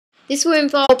This will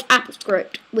involve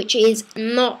applescript, which is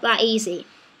not that easy.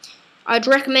 I'd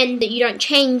recommend that you don't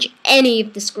change any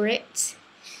of the scripts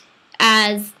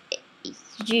if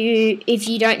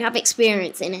you don't have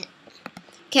experience in it.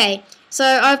 Okay,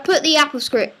 so I've put the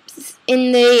applescript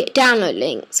in the download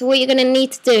link. So what you're going to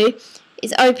need to do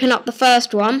is open up the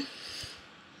first one,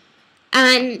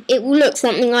 and it will look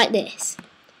something like this.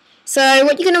 So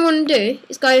what you're going to want to do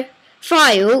is go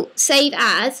File, Save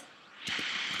As,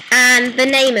 and the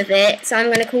name of it. So I'm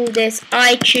going to call this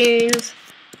iTunes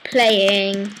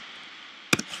Playing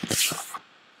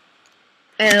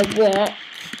what?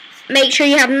 Make sure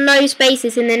you have no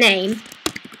spaces in the name.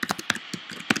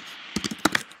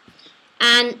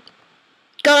 And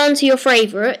go on to your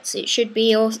favourites. It should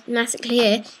be automatically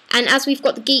here. And as we've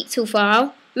got the geektool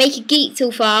file, make a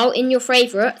geektool file in your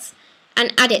favourites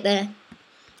and add it there.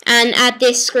 And add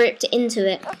this script into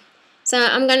it. So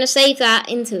I'm going to save that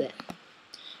into it.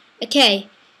 Okay.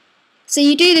 So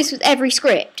you do this with every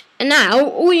script. And now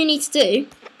all you need to do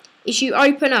is you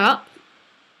open up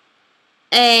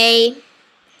a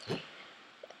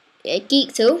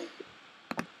geektool,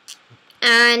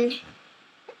 and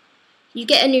you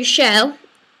get a new shell.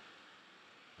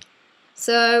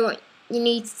 So what you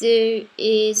need to do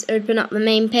is open up the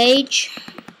main page,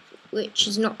 which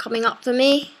is not coming up for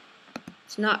me.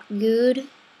 It's not good.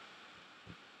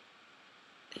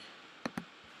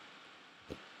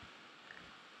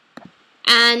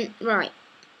 And right,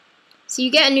 so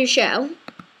you get a new shell.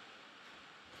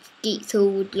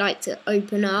 Geektool would like to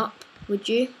open up, would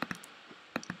you?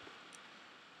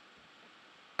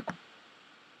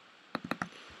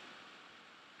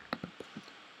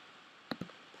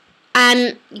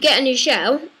 And you get a new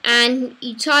shell and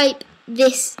you type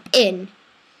this in.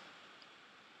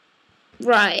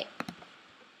 Right.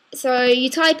 So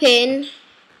you type in,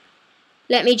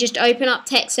 let me just open up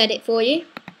text edit for you.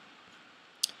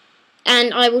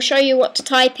 And I will show you what to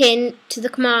type in to the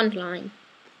command line.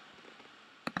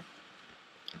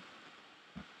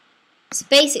 So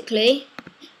basically,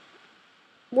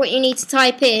 what you need to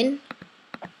type in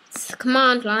to the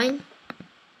command line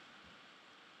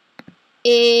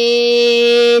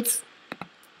is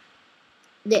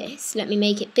this. Let me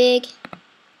make it big.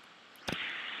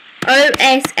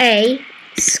 osascript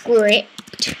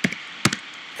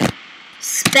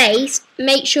space.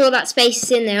 Make sure that space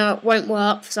is in there, or it won't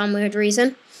work for some weird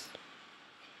reason.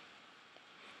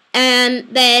 And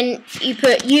then you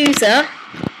put user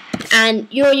and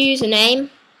your username.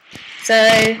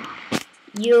 So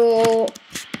your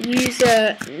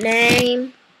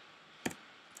username,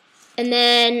 and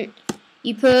then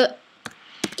you put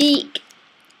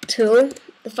geektool,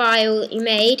 the file that you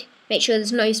made. Make sure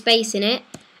there's no space in it,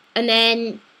 and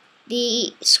then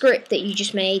the script that you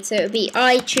just made. So it would be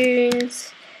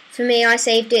iTunes. For me, I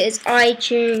saved it as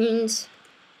iTunes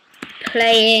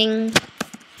playing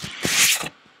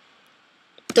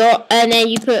and then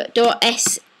you put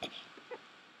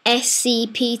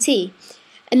 .scpt,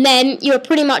 and then you're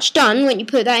pretty much done when you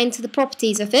put that into the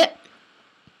properties of it,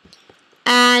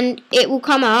 and it will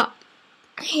come up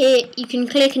here. You can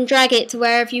click and drag it to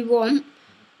wherever you want,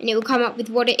 and it will come up with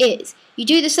what it is. You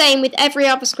do the same with every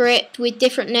other script with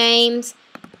different names,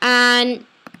 and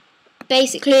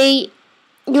basically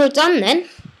you're done then.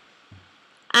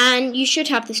 And you should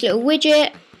have this little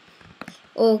widget,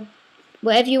 or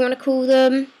whatever you want to call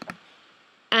them,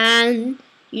 and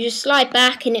you just slide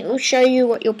back and it will show you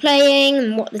what you're playing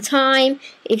and what the time,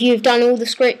 if you've done all the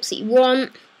scripts that you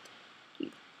want.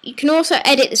 You can also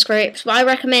edit the scripts, but I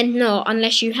recommend not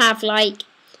unless you have, like,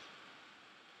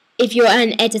 if you're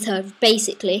an editor,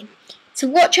 basically. To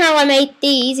watch how I made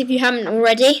these, if you haven't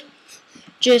already,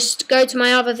 just go to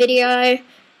my other video.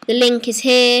 The link is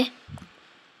here.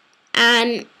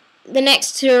 And the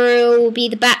next tutorial will be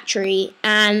the battery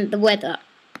and the weather.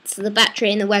 So the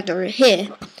battery and the weather are here.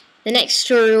 The next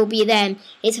tutorial will be them.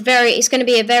 It's going to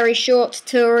be a very short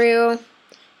tutorial.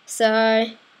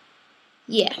 So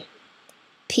yeah.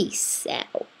 Peace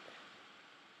out.